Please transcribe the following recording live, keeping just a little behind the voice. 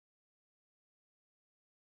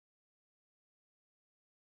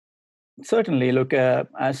Certainly, look,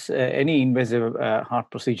 as any invasive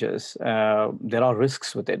heart procedures, there are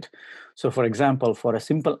risks with it. So, for example, for a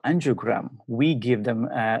simple angiogram, we give them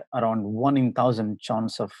around 1 in 1,000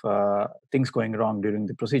 chance of things going wrong during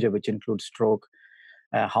the procedure, which includes stroke,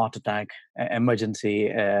 heart attack,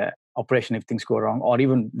 emergency operation if things go wrong, or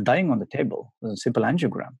even dying on the table, a simple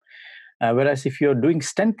angiogram. Whereas if you're doing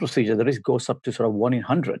stent procedure, the risk goes up to sort of 1 in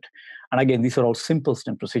 100. And again, these are all simple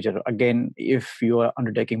stent procedure. Again, if you are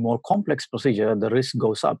undertaking more complex procedure, the risk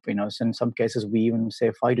goes up. So in some cases, we even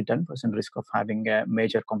say 5 to 10% risk of having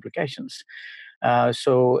major complications.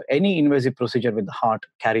 So any invasive procedure with the heart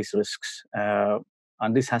carries risks.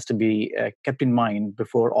 And this has to be kept in mind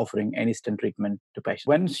before offering any stent treatment to patients.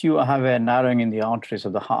 Once you have a narrowing in the arteries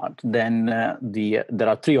of the heart, then there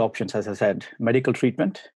are three options, as I said: medical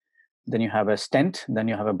treatment, then you have a stent, then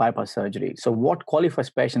you have a bypass surgery. So what qualifies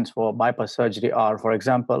patients for bypass surgery are, for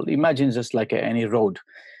example, imagine just like any road.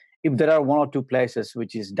 If there are one or two places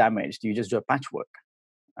which is damaged, you just do a patchwork.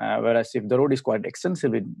 Whereas if the road is quite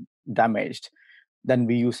extensively damaged, then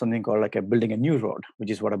we use something called like building a new road, which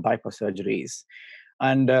is what a bypass surgery is.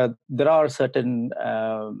 And there are certain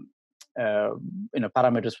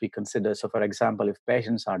parameters we consider. So, for example, if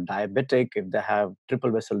patients are diabetic, if they have triple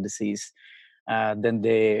vessel disease, then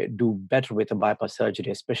they do better with a bypass surgery,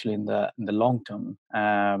 especially in the long term.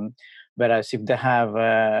 Whereas if they have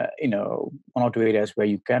one or two areas where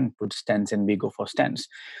you can put stents in, we go for stents.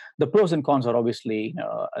 The pros and cons are obviously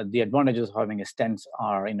the advantages of having a stents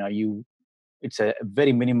are it's a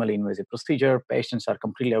very minimally invasive procedure. Patients are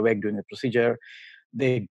completely awake during the procedure.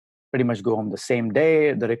 They pretty much go home the same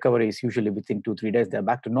day. The recovery is usually within 2-3 days. They're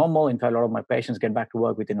back to normal. In fact, a lot of my patients get back to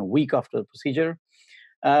work within a week after the procedure.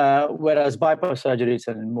 Whereas bypass surgery is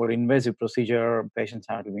a more invasive procedure. Patients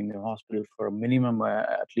have to be in the hospital for a minimum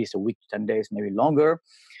at least a week, 10 days, maybe longer.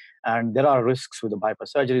 And there are risks with the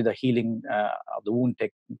bypass surgery. The healing of the wound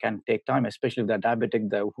can take time, especially if they're diabetic.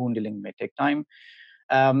 The wound healing may take time.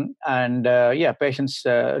 Patients'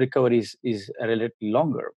 recovery is relatively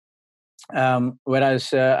longer.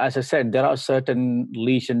 Whereas, as I said, there are certain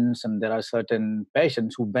lesions and there are certain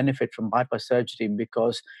patients who benefit from bypass surgery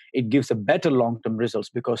because it gives a better long-term results.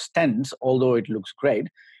 Because stents, although it looks great,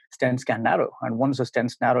 stents can narrow. And once the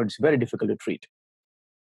stents narrow, it's very difficult to treat.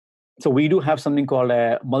 So we do have something called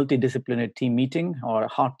a multidisciplinary team meeting or a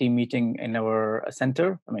heart team meeting in our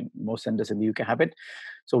center. I mean, most centers in the UK have it.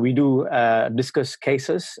 So we do discuss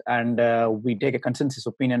cases and we take a consensus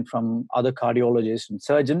opinion from other cardiologists and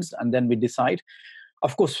surgeons, and then we decide.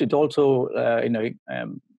 Of course, it also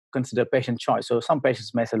consider patient choice. So some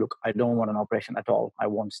patients may say, look, I don't want an operation at all. I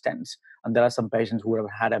want stents. And there are some patients who have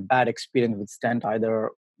had a bad experience with stent, either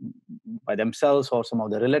by themselves or some of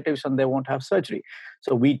their relatives, and they won't have surgery.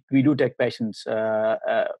 So we do take patients'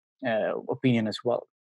 opinion as well.